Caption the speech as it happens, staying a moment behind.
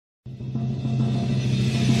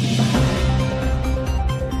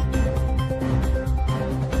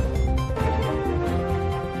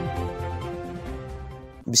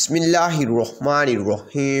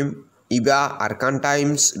বিসমিল্লাহিররহমানিররহিম ইবা Arkan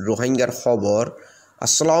Times রোহিঙ্গার খবর।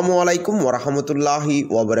 আসসালামু আলাইকুম ওরহমতুল্লাহি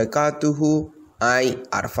ওয়াবারাকাতুহু। আই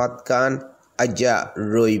আরফাত খান। আজা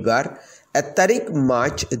রবিবার 1 তারিখ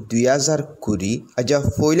মার্চ 2020। আজা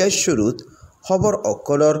ফয়লার শুরুত খবর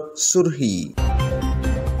অকলর সুরহি।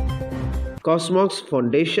 কসমক্স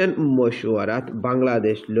ফাউন্ডেশন মশওয়ারাত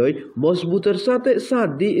বাংলাদেশ লই মজবুতের সাথে সাথ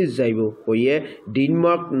দি যাইব হয়ে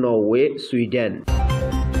ডেনমার্ক, নরওয়ে, সুইডেন।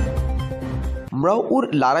 মরাউর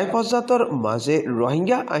লড়াই পর্যাতর মাঝে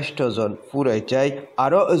রোহিঙ্গা 8 জন ফুরাই যায়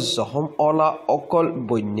আরো জখম অলা অকল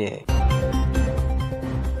বন্যে।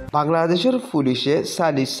 বাংলাদেশের পুলিশে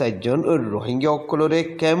 47 জন রোহিঙ্গা অকলরে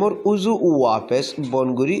কেমর উজু ওয়াপেস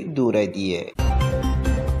বনগুড়ি দৌড়াই দিয়ে।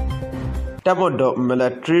 টামড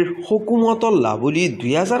মিলিটারির হুকুমতর লাভলি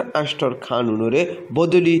 2008 খানুনরে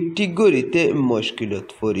বদলি টিগরিতে মুশকিলত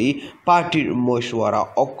ফরি পার্টির মশওয়ারা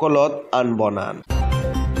অকলত আনবনান।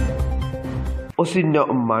 অচিন্য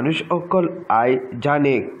মানুষ অকল আই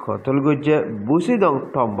জানে কতল গজ্জে বুসিদং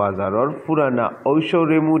টমবাজারর পুরানা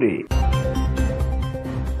ঔষরে মুরে।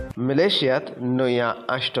 মালয়েশিয়াত নয়া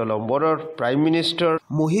 8 নম্বরের প্রাইম মিনিস্টার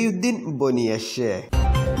মহিউদ্দিন বনিয়াছে।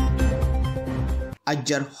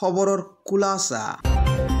 আজ্জার খবরের খুলাসা।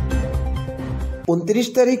 29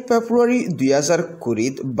 তারিখ ফেব্রুয়ারি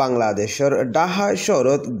 2020 বাংলাদেশের ঢাকা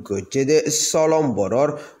শহরত গজ্জেদে 6 নম্বরের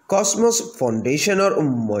কসমস ফাউন্ডেশনের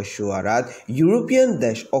মশওয়ারাত ইউরোপিয়ান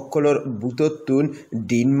দেশ অকলর বুততুন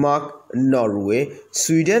ডেনমার্ক, নরওয়ে,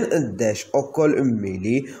 সুইডেন দেশ অকল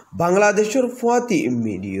মিলি বাংলাদেশের ফুয়াতি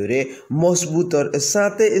মিলিয়রে মজবুতর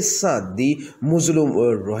সাথে সাথ দি মুজলুম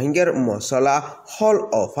রোহিঙ্গার মশলা হল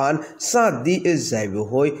অফান সাথ দি যাইব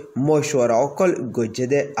হই মশওয়ারা অকল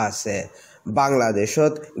গজ্জেদে আছে।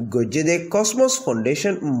 বাংলাদেশত গজ্জেদে কসমস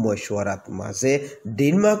ফাউন্ডেশন মশওয়ারাত মাঝে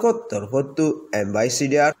ডেনমার্কত তরফতো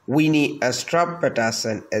ambassador Winnie এস্ট্রাপ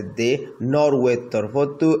Paterson এদে, Norway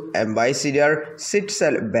তরফতো ambassador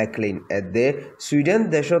সিটসেল ব্যাকলিন এদে, Sweden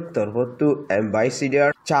দেশত তরফতো এম্বাসিডার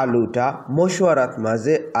চালুটা মশওয়ারাত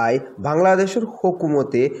মাঝে আই বাংলাদেশের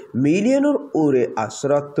হুকুমতে মিলিয়নের ওরে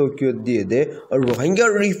আশ্রয় তকিয়ত দিয়ে দে রোহিঙ্গা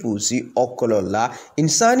রিফিউজি অকলল্লা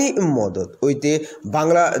ইনসানি মদত ওইতে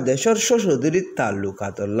বাংলাদেশের সশদরি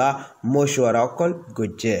তাল্লুকাতল্লা মশওয়ারা অকল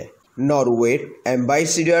গজ্জে। নরওয়ের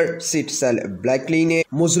এম্বাসিডার সিটসেল ব্ল্যাকলিনে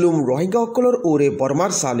মুসলিম রোহিঙ্গা অকলর ওরে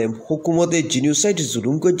বর্মার সালেম হুকুমতে জিনোসাইড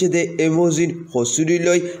জুলুম গজ্জে দে এমোজিন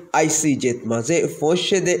হসুরিলই আইসিজেত মাঝে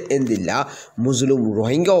ফসে দে এন্দিল্লা মুসলিম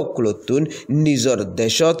রোহিঙ্গা অকলতুন নিজর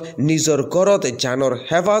দেশত নিজর ঘরত জানর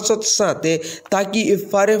হেফাজত সাথে তাকি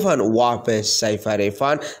ফারেফান ওয়াপে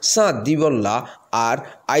সাইফারেফান সাথ দিবল্লা আর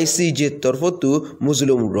আইসিজে তরফতো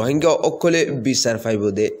মুসলিম রোহিঙ্গা অকলে বিচার পাইব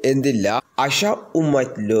দে এন্দিল্লা আশা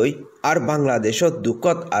উম্মাইত লই আর বাংলাদেশত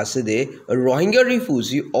দুঃখত আছে দে রোহিঙ্গা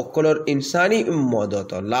রিফিউজি অকলর ইনসানি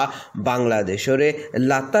মদতল্লা বাংলাদেশরে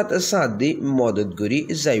লাতাত সাথ দি মদত করি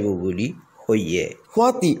যাইব বলি হইয়ে।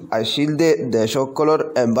 ফুয়াতি আসিল দে দেশ অকলর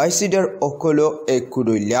এম্বাসিডার অকল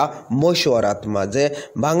একুরইলা মশওয়ারাত মাঝে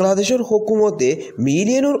বাংলাদেশের হুকুমতে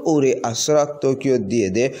মিলিয়নের ওরে আশ্রয় তকিয়ত দিয়ে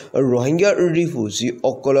দে রোহিঙ্গা রিফিউজি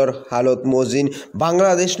অকলর হালত মজিন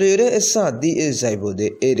বাংলাদেশ লইরে সাথ দি যাইব দে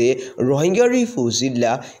এরে রোহিঙ্গা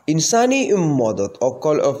রিফিউজিল্লা ইনসানি মদত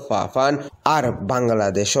অকল ফাফান আর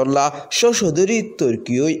বাংলাদেশল্লা সশদরি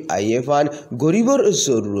তুর্কিয়ই আইয়েফান গরিবর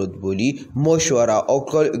জরুরত বলি মশওয়ারা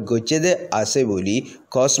অকল গজ্জেদে আছে বলি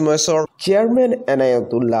কসমসর চেয়ারম্যান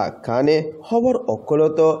এনায়তুল্লাহ খানে খবর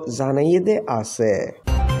অকলত জানাইয়ে দে আছে।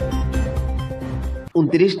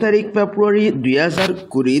 29 তারিখ ফেব্রুয়ারি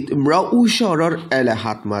 2020 মরাউ শহরের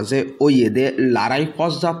এলাহাত মাঝে ওয়েদে লড়াই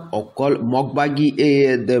পর্যাত অকল মগবাগি এ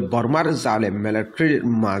বর্মার জালেম মিলিটারির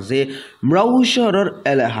মাঝে মরাউ শহরের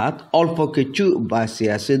এলাহাত অল্প কিছু বাসি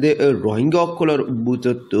আছে দে রোহিঙ্গা অকলর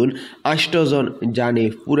বুততুন 8 জন জানে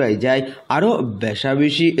ফুরাই যায় আরো বেশা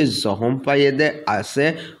বেশি জখম পাইয়ে দে আছে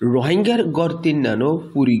রোহিঙ্গার গর্তিন নানো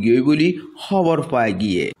পুরি গিয়ে বলি খবর পায়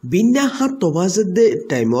গিয়ে। বিন্যা হাত তবাজত দে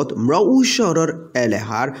টাইমত মরাউ শহরের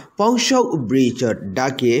এলেহার পংশক ব্রিজত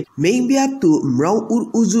ডাকে মেইবিয়াতু মরাউর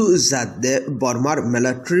উজু জাদে বর্মার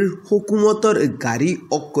মিলিটারির হুকুমতর গাড়ি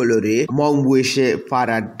অকলরে মংবুয়েশে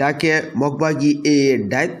পারার ডাকে মগবাগি এ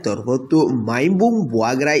দায়িত্বর হতো মাইমবুম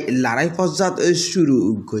বুয়াগ্রাই লড়াই পর্যাত শুরু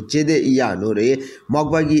গজ্জে দে ইয়ানোরে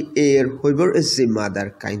মগবাগি এর হইবর জিম্মাদার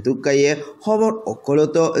কাইন্তুকাইয়ে খবর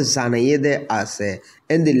অকলত জানাইয়ে দে আছে।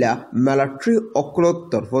 এন্দিলা মিলিটারি অকলত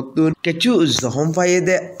তরফতুন কিছু জখম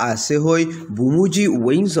ফাইদে আছে হই বুমুজি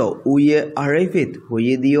ওয়েংজ উয়ে আরেফিত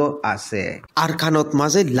হয়ে দিও আছে আরকানত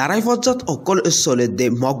মাঝে লড়াই ফজ্জাত অকল চলে দে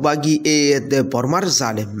মগবাগি এ দে বর্মার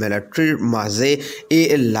জালে মিলিটারির মাঝে এ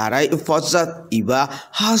লড়াই ফজ্জাত ইবা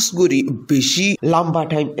হাসগুড়ি বেশি লম্বা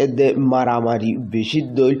টাইম এদে মারামারি বেশি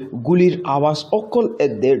দইল গুলির আওয়াজ অকল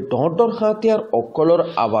এদে ডর হাতিয়ার অকলর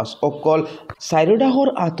আওয়াজ অকল সাইরোডাহর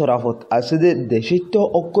আতরাফত আছে দে দেশিত্ব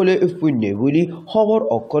অকলে পুণ্যে বলি খবর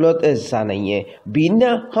অকলত জানাইয়ে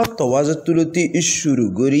বিনা হাত তওয়াজত তুলতি শুরু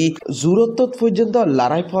করি জুরত্তত পর্যন্ত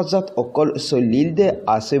লড়াই ফজাত অকল চলিল দে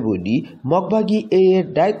আছে বলি মগবাগি এর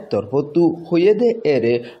দায়িত্বর ফতু হয়ে দে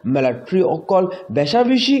এরে মিলিটারি অকল বেশা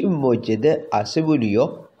বেশি মসজিদে আছে বলিও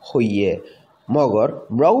হইয়ে মগর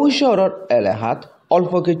মৃউ শহরের এলাহাত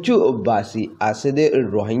অল্প কিছু বাসি আছে দে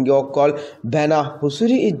রোহিঙ্গা অকল বেনা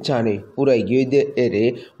হুসুরি জানে পুরাই গিয়ে দে এরে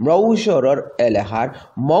মৃউ শহরের এলাহার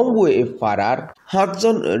মংগুয়ে ফারার 7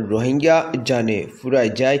 জন রোহিঙ্গা জানে ফুরাই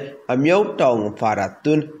যায় আমিও টাউন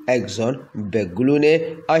ফারাতুন একজন বেগুলুনে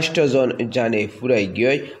 8 জন জানে ফুরাই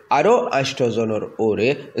গিয়ে আরো 8 জনের ওরে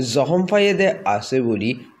জখম ফাইদে আছে বলি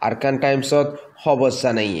আরকান টাইমসত খবর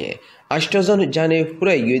জানাইয়ে 8 জন জানে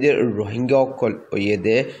ফুরাই গিয়ে রোহিঙ্গা অকল ওয়ে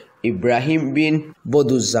দে ইব্রাহিম বিন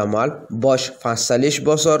বদুজ্জামাল বয়স 45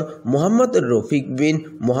 বছর মোহাম্মদ রফিক বিন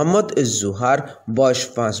মোহাম্মদ জুহার বয়স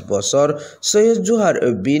 5 বছর সৈয়দ জুহার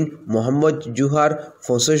বিন মোহাম্মদ জুহার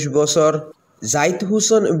 25 বছর জাইদ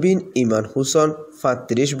হুসেন বিন ইমান হুসেন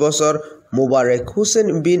 35 বছর মুবারক হুসেন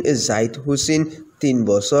বিন জাইদ হুসেন 3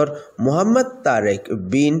 বছর মোহাম্মদ তারেক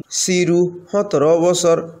বিন সিরু 17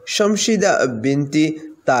 বছর শমশিদা বিনতি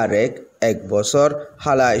তারেক 1 বছর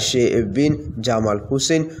হালাশে বিন জামাল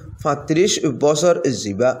হুসেন 35 বছর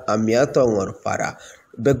জিবা আমিয়া টঙর পারা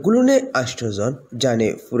বেগুলুনে 8 জন জানে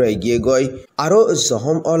ফুরাই গিয়ে গয় আরো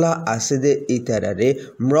জখম অলা আছে দে ইতারারে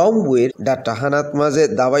মরমওয়ের ডাটাহানাত মাঝে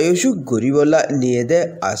দাবায়সুক গরিবলা নিয়ে দে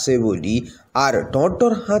আছে বলি আর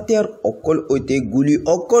ডর হাতিয়ার অকল ওইতে গুলি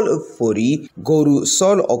অকল ফরি গরু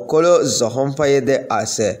সল অকল জখম পাইয়ে দে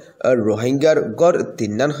আছে রোহিঙ্গার গড়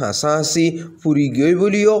তিন্নান হাসাহাসি ফুরি গিয়ে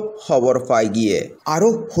বলিও খবর পাই গিয়ে আরো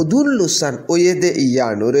হদুল লুসান ওয়ে দে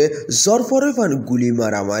ইয়ানোরে জরফরে ফান গুলি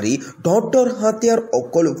মারামারি ডর হাতিয়ার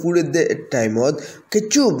অকল ফুরে দে টাইমত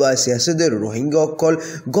কিছু বাসি আছে দে রোহিঙ্গা অকল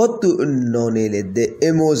গত ননেলে দে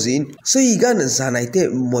এমোজিন সেই গান জানাইতে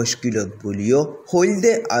মুশকিলত বলিও হইল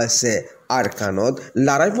দে আছে আরকানত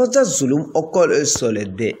লড়াই ফজা জুলুম অকল চলে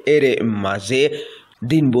দে এরে মাঝে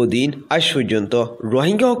দিন বদিন আজ পর্যন্ত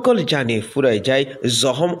রোহিঙ্গা অকল জানে ফুরাই যায়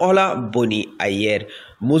জখম অলা বনি আইয়ের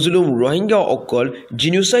মুজলুম রোহিঙ্গা অকল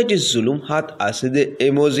জিনোসাইড জুলুম হাত আছে দে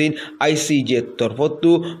এমোজিন আইসিজে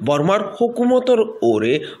তরফতু বর্মার হুকুমতর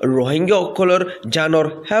ওরে রোহিঙ্গা অকলর জানর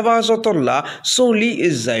হেফাজতল্লা চলি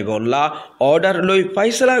যাইবল্লা অর্ডার লৈ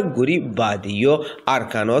ফাইসলা গুরি বাদিও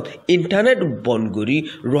আরকানত ইন্টারনেট বন গুরি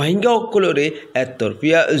রোহিঙ্গা অকলরে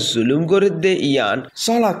এতরফিয়া জুলুম করে দে ইয়ান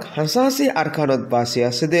সলাক হাসাহাসি আরকানত বাসি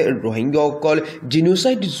আছে দে রোহিঙ্গা অকল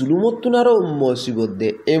জিনোসাইড জুলুমতুনারও মসিবত দে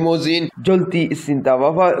এমোজিন জলতি চিন্তা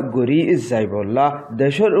বাবা গরি যাইবল্লা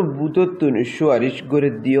দেশের বুততুন সুয়ারিশ করে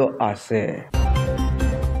দিও আছে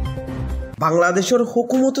বাংলাদেশের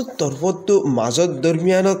হুকুমতের তরফতো মাজত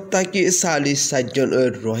দরমিয়ানত তাকি 47 জন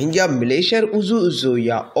রোহিঙ্গা মালয়েশিয়ার উজু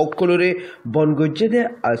জয়া অকলরে বনগজ্জেদে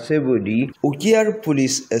আছে বলি উকিয়ার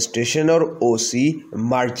পুলিশ স্টেশনের ওসি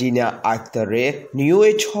মার্জিনা আক্তারে নিউ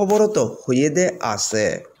এজ খবরত হয়ে দে আছে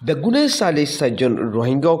বেগুনে 47 জন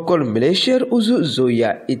রোহিঙ্গা অকল মালয়েশিয়ার উজু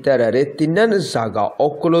জয়া ইতারারে তিনান জাগা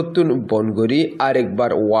অকলতুন বনগরি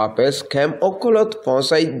আরেকবার ওয়াপেস ক্যাম্প অকলত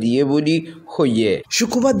পৌঁছাই দিয়ে বলি হইয়ে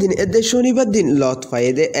শুক্রবার দিন এদে শনিবার দিন লত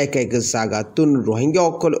ফাইদে এক জাগাতুন রোহিঙ্গা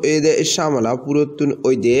অকল ওইদে শামলা পুরতুন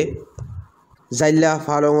ওইদে জাইলা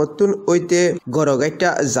ফালংতুন ওইতে গরগাইটা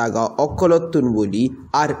জাগা অকলতুন বলি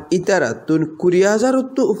আর ইতারাতুন 20,000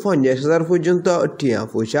 50,000 পর্যন্ত টিয়া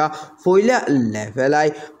পয়সা ফইলা লেভেলাই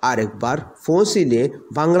আরেকবার ফোঁসিলে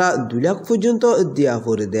বাংলা 2 লাখ পর্যন্ত দিয়া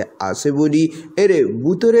পড়ে দে আছে বলি এরে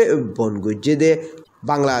বুতরে বনগজ্জে দে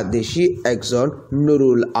বাংলাদেশি একজন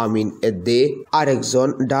নুরুল আমিন এদে আরেকজন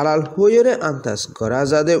দালাল হইরে আন্তাজ করা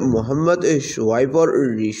যাদে মোহাম্মদ সোয়াইবর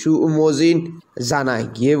রিশু মজিন জানাই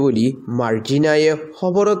গিয়ে বলি মার্জিনায়ে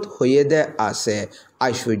খবরত হয়ে দে আছে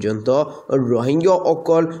আজ পর্যন্ত রোহিঙ্গা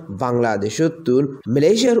অকল বাংলাদেশত তুন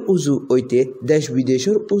মালয়েশিয়ার উজু হইতে দেশ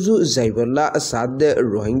বিদেশের উজু যাইবল্লা সাদে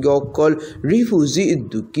রোহিঙ্গা অকল রিফিউজি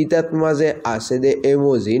দুঃখিতাত মাঝে আছে দে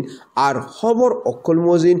এমজিন আর খবর অকল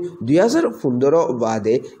মজিন 2015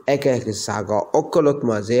 বাদে এক এক সাগা অকলত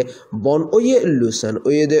মাঝে বন way Luschan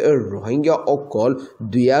way they Rohingya অকল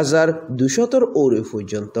 2200 ওরে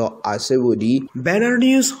পর্যন্ত আছে বলি ব্যানার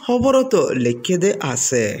নিউজ খবরত লিখে দে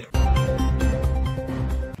আছে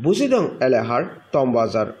বুসিদং এলাহার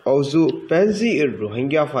তমবাজার অজু পেনজি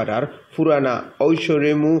রোহিঙ্গা ফারার পুরানা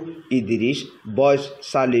ঐশ্বরেমু ইদিরিস বয়স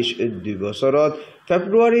 42 বছরত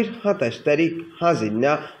ফেব্রুয়ারির 27 তারিখ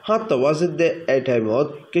হাজিনা 7 বাজে এই টাইমত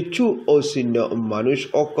কিছু অচিহ্ন মানুষ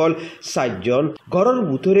অকল 4 জন ঘরের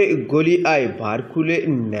ভিতরে গলি আই ভার খুলে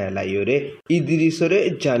নেলাইরে ইদিরিসরে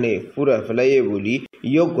জানে পুরা ফেলাইয়ে বলি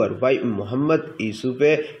ইয়গর ভাই মোহাম্মদ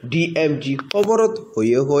ইউসুফে ডিএমজি খবরত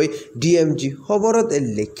হয়ে ডিএমজি খবরত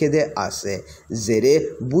লিখে দে আছে জেরে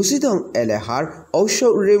বুসিদং এলাহার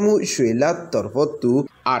ঐশ্বরেমু শুইলাত তরফতু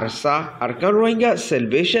ARSA Arkan Rohingya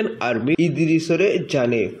salvation army ইদিরিসরে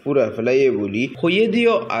জানে পুরা ফেলাইয়ে বলি হইয়ে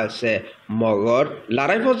দিও আছে মগর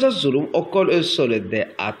লারাই ফজা জুলুম অকল চলে দে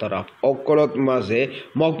আতরাফ অকলত মাঝে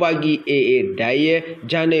মগবাগি এ ডাইয়ে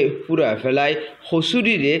জানে পুরা ফেলাই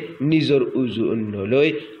হসুরিরে নিজর উজু নলই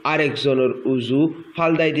আরেকজনের উজু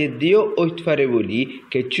ফালদাইতে দিও ঐতফারে বলি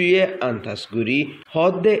কেচুয়ে আন্তাসগুড়ি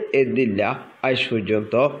হদ দে এদিল্লা আজ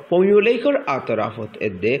পর্যন্ত পমিউলেকর আতরাফত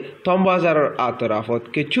এদে তমবাজারের আতরাফত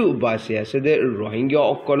কিছু বাসি আছে দে রোহিঙ্গা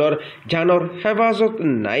অকলর জানর হেফাজত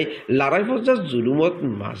নাই লারাই ফজা জুলুমত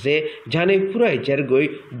মাঝে জানে পুরাই যার গই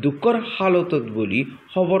দুঃখর হালতত বলি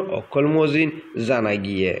খবর অকল মজিন জানা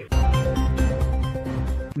গিয়ে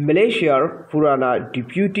মালয়েশিয়ার পুরানা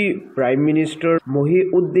deputy prime minister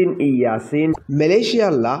Mohiuddin Yasin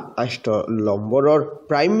মালয়েশিয়ার লা 8 নম্বরের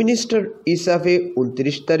প্রাইম মিনিস্টার হিসাবে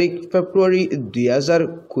 29 তারিখ ফেব্রুয়ারি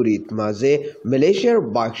 2020 মাঝে মালয়েশিয়ার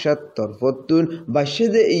বাক্সাত তরফতুন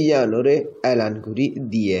বাসেদে ইয়ানরে এলান করি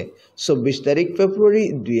দিয়ে 24 তারিখ ফেব্রুয়ারি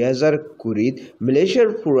 2020 মালয়েশিয়ার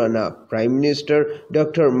পুরানা প্রাইম মিনিস্টার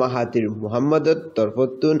ডক্টর মাহাতির মোহাম্মদের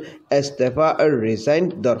তরফতুন ইস্তফা রিজাইন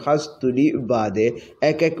দরখাস্ত তুলি বাদে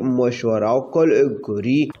এক মশওয়ারা অকল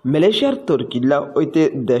গরি মালয়েশিয়ার তরকিল্লা হইতে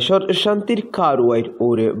দেশর শান্তির কারওয়াইর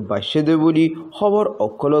ওরে বাসেদে বলি খবর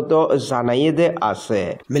অকলত জানাইয়ে দে আছে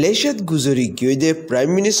মালয়েশিয়াত গুজরি গিয়ে দে প্রাইম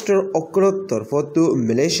মিনিস্টার অকলত তরফতু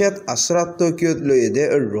মালয়েশিয়াত আশ্রাত তকিয়ত লইয়ে দে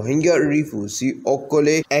রোহিঙ্গা রিফিউজি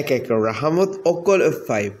অকলে এক রাহামত অকল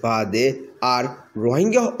ফাই বাদে আর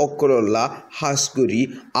রোহিঙ্গা অকলল্লা হাসগুরি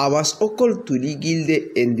আবাস অকল তুলি গিলদে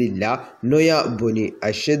এন্দিল্লা নয়া বনি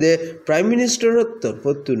আসেদে প্রাইম মিনিস্টারের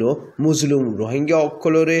তরফতুনো মুসলিম রোহিঙ্গা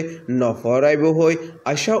অকলরে নফরাইব হই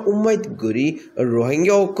আশা উম্মাইত গরি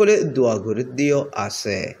রোহিঙ্গা অকলে দোয়া করে দিও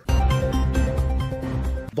আছে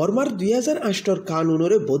বর্মার 2008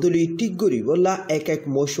 কানুনরে বদলি ঠিক করি বললা এক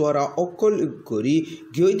মশওয়ারা অকল করি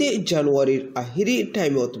গিয়ে জানুয়ারির আহিরি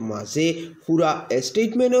টাইমত মাঝে পুরা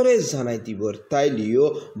স্টেটমেন্টরে জানাই দিবর তাইলিও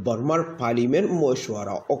বর্মার পার্লিমেন্ট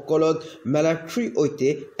মশওয়ারা অকলত মিলিটারি হইতে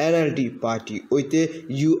এনএলডি পার্টি হইতে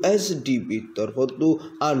ইউএসডিবি তরফতু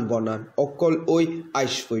আনবনান অকল ওই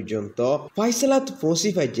আজ পর্যন্ত ফাইসালাত পৌঁছি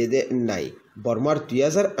ফাইজেদে নাই বর্মার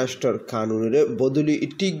 2008 কানুনরে বদলি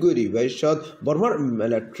ঠিক করি বাইশত বর্মার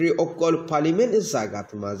মিলিটারি অকল পার্লিমেন্ট জাগাত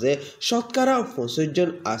মাঝে শতকরা 65 জন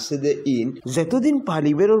আছে দে ইন যতদিন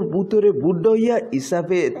পার্লিমেন্টের বুতরে বুদ্ধ হইয়া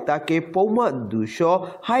হিসাবে তাকে পৌমা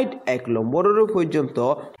 201 নম্বরের পর্যন্ত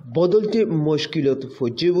বদলতে মুশকিলত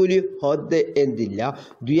হচ্ছে বলি হদ দে এন্দিল্লা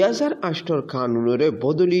 2008 কানুনরে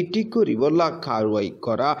বদলি ঠিক করি বলা কারওয়াই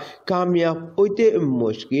করা কামিয়াব হইতে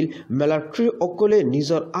মুশকিল মিলিটারি অকলে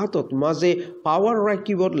নিজর আতত মাঝে পাওয়ার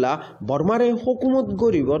রাখি বদলা বর্মারে হুকুমত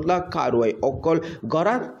গরি বদলা কারওয়াই অকল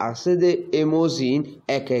গরাত আছে দে এমোজিন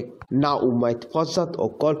এক না উমাইত ফজাত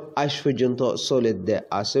অকল আজ পর্যন্ত চলে দে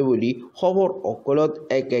আছে বলি খবর অকলত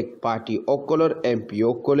এক পার্টি অকলর এমপি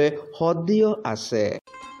অকলে হদ দিও আছে।